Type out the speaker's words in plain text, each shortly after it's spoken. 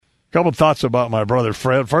couple of thoughts about my brother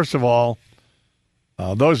Fred. First of all,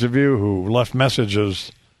 those of you who left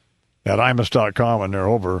messages at Imus.com, and there are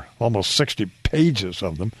over almost 60 pages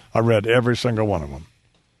of them, I read every single one of them.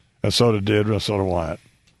 And so did Deirdre, and so did Wyatt.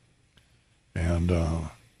 And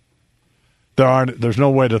there's no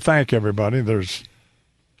way to thank everybody. There's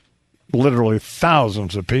literally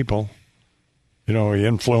thousands of people. He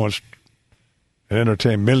influenced and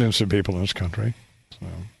entertained millions of people in this country. So.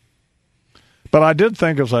 But I did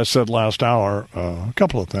think, as I said last hour, a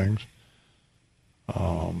couple of things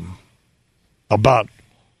about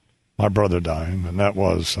my brother dying, and that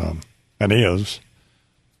was, and is,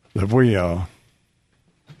 that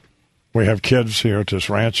we have kids here at this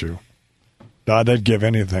rancho. They'd give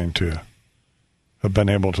anything to have been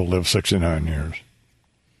able to live 69 years.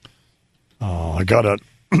 I got an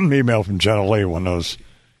email from Jenna Lee when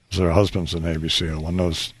her husband's a Navy SEAL, when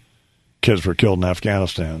those kids were killed in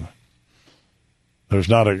Afghanistan. There's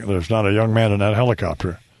not a young man in that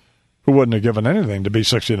helicopter who wouldn't have given anything to be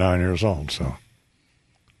 69 years old. So,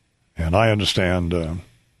 and I understand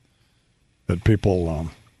that people,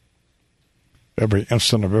 every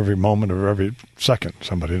instant of every moment of every second,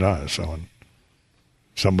 somebody dies. So, and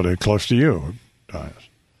somebody close to you dies.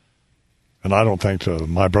 And I don't think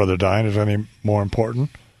my brother dying is any more important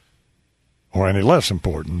or any less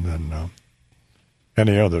important than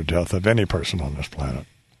any other death of any person on this planet.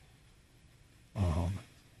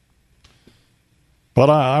 But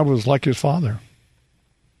I was like his father.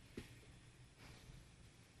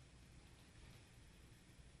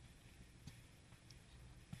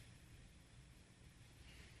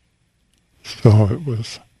 So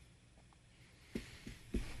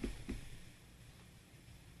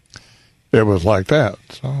it was like that.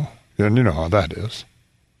 So, and you know how that is.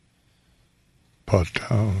 But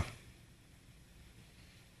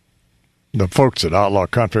the folks at Outlaw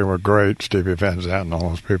Country were great, Stevie Van Zandt and all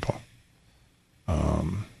those people.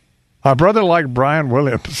 My brother liked Brian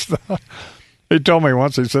Williams. He told me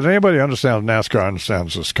once, he said, anybody who understands NASCAR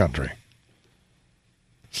understands this country.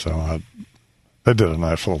 So they did a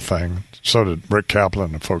nice little thing. So did Rick Kaplan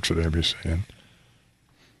and the folks at ABC. And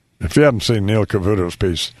if you haven't seen Neil Cavuto's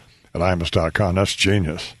piece at Imus.com, that's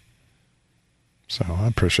genius. So I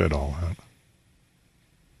appreciate all that.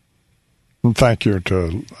 And thank you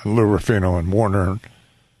to Lou Ruffino and Warner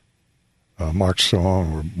and Mark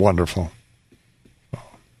Stone were wonderful.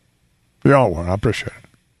 You all were. I appreciate it.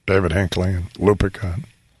 David Hinckley and Lupica and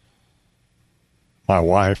my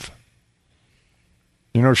wife.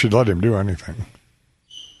 She'd let him do anything.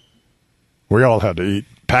 We all had to eat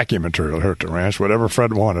packing material here at the ranch. Whatever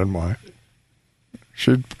Fred wanted,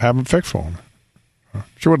 she'd have him fix for him.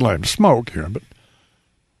 She wouldn't let him smoke here, but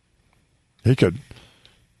he could.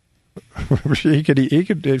 He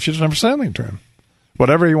could. She never said anything to him.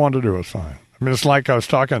 Whatever he wanted to do was fine. I mean, it's like I was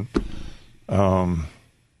talking about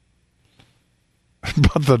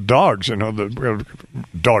the dogs. The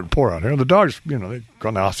dog pour out here. The dogs, they go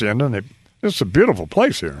on the hacienda, and it's a beautiful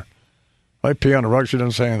place here. They pee on the rug. She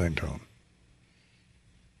didn't say anything to them.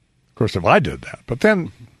 Of course, if I did that, if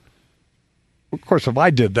I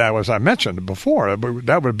did that, as I mentioned before,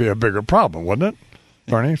 that would be a bigger problem, wouldn't it,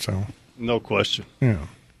 Bernie? So no question. Yeah.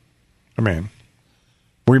 I mean,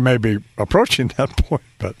 we may be approaching that point,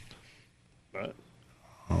 but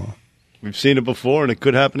we've seen it before, and it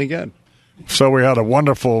could happen again. So we had a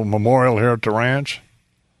wonderful memorial here at the ranch.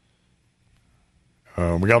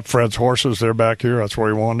 We got Fred's horses. They're back here. That's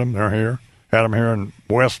where he wanted them. They're here. Had them here in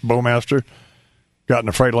West Bowmaster. Got in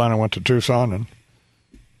the freight line and went to Tucson and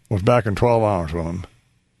was back in 12 hours with them.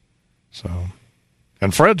 So,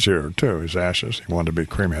 and Fred's here, too, his ashes. He wanted to be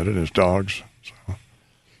cremated, his dogs. So.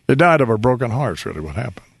 He died of a broken heart, is really what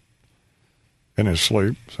happened. In his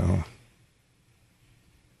sleep, so.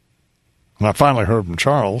 And I finally heard from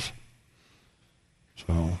Charles.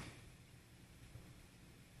 So.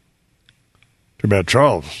 Too bad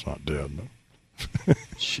Charles is not dead.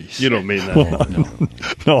 Jeez. You don't mean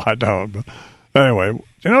that. No, I don't. But anyway,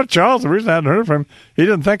 Charles, the reason I hadn't heard from him, he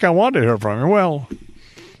didn't think I wanted to hear from him. Well,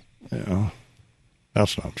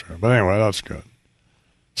 that's not true. But anyway, that's good.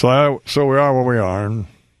 So we are where we are. And,